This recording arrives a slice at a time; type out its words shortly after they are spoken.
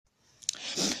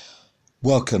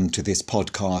Welcome to this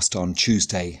podcast on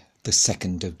Tuesday, the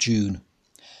 2nd of June.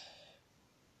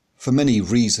 For many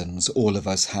reasons, all of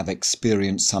us have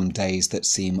experienced some days that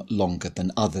seem longer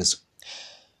than others.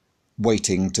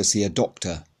 Waiting to see a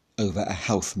doctor over a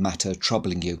health matter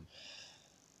troubling you.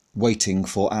 Waiting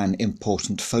for an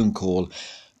important phone call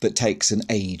that takes an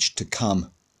age to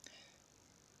come.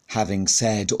 Having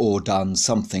said or done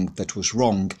something that was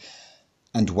wrong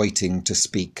and waiting to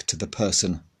speak to the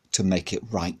person to make it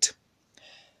right.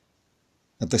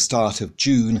 At the start of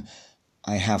June,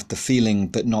 I have the feeling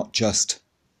that not just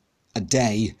a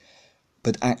day,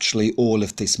 but actually all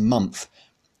of this month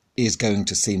is going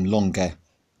to seem longer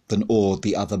than all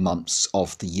the other months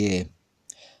of the year.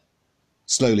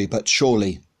 Slowly but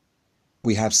surely,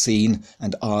 we have seen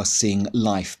and are seeing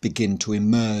life begin to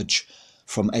emerge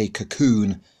from a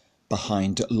cocoon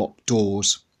behind locked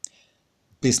doors.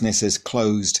 Businesses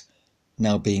closed,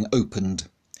 now being opened.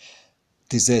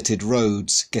 Deserted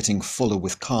roads getting fuller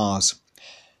with cars,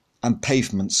 and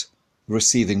pavements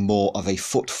receiving more of a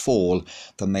footfall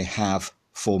than they have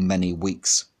for many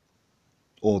weeks.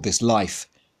 All this life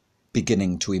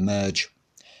beginning to emerge.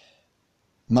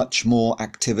 Much more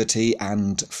activity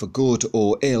and, for good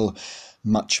or ill,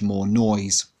 much more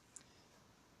noise.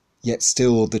 Yet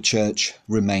still the church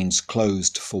remains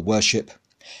closed for worship.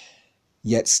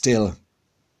 Yet still,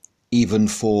 even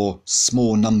for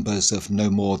small numbers of no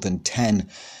more than 10,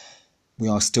 we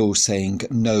are still saying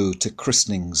no to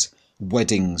christenings,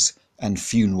 weddings and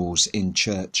funerals in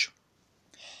church.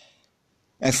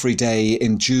 Every day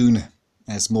in June,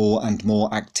 as more and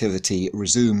more activity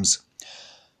resumes,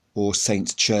 All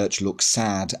Saints' Church looks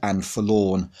sad and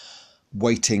forlorn,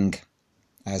 waiting,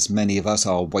 as many of us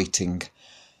are waiting,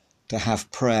 to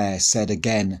have prayer said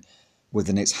again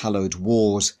within its hallowed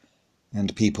walls,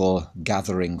 and people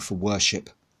gathering for worship.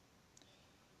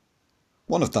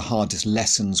 One of the hardest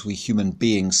lessons we human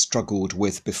beings struggled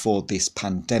with before this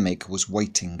pandemic was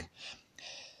waiting.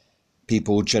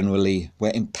 People generally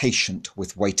were impatient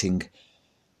with waiting.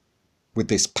 With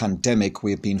this pandemic,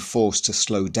 we have been forced to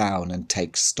slow down and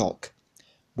take stock.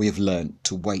 We have learnt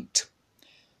to wait.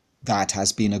 That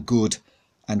has been a good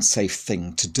and safe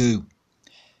thing to do.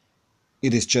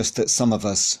 It is just that some of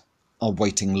us are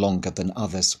waiting longer than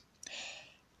others.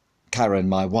 Karen,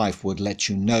 my wife, would let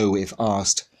you know if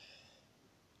asked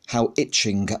how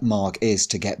itching Mark is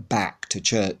to get back to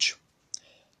church.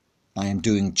 I am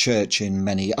doing church in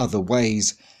many other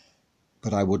ways,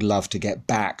 but I would love to get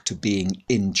back to being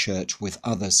in church with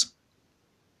others.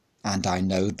 And I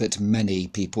know that many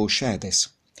people share this.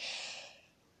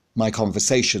 My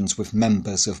conversations with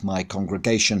members of my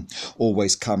congregation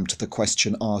always come to the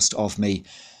question asked of me,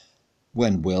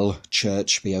 when will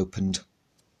church be opened?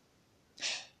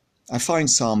 I find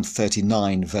Psalm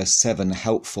 39 verse 7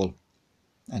 helpful,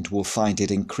 and will find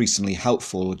it increasingly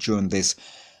helpful during this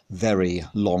very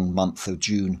long month of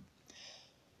June.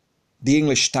 The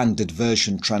English Standard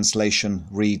Version translation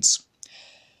reads,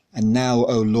 "And now,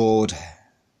 O Lord,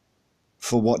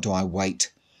 for what do I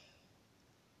wait?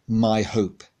 My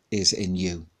hope is in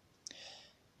you."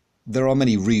 There are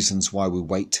many reasons why we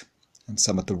wait, and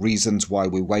some of the reasons why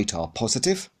we wait are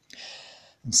positive,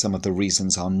 and some of the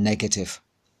reasons are negative.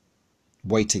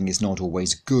 Waiting is not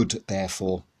always good,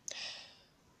 therefore.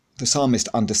 The psalmist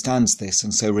understands this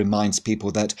and so reminds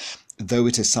people that though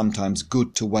it is sometimes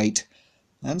good to wait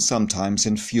and sometimes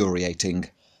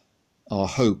infuriating, our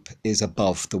hope is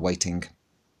above the waiting.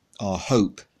 Our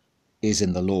hope is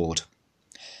in the Lord.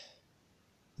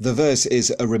 The verse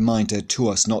is a reminder to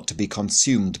us not to be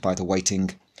consumed by the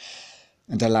waiting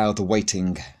and allow the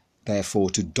waiting,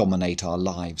 therefore, to dominate our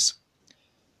lives.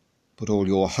 Put all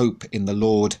your hope in the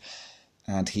Lord,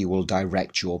 and he will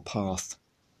direct your path.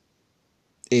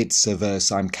 It's a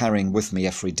verse I'm carrying with me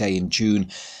every day in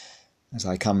June as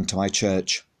I come to my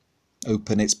church,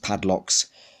 open its padlocks,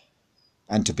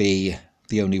 and to be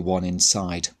the only one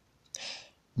inside.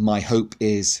 My hope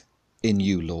is in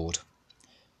you, Lord.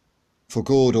 For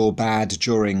good or bad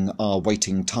during our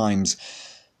waiting times,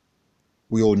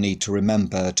 we all need to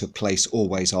remember to place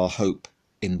always our hope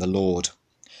in the Lord.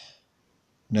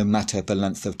 No matter the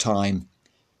length of time,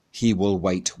 he will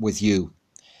wait with you,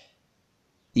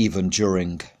 even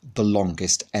during the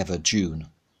longest ever June.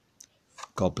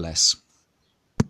 God bless.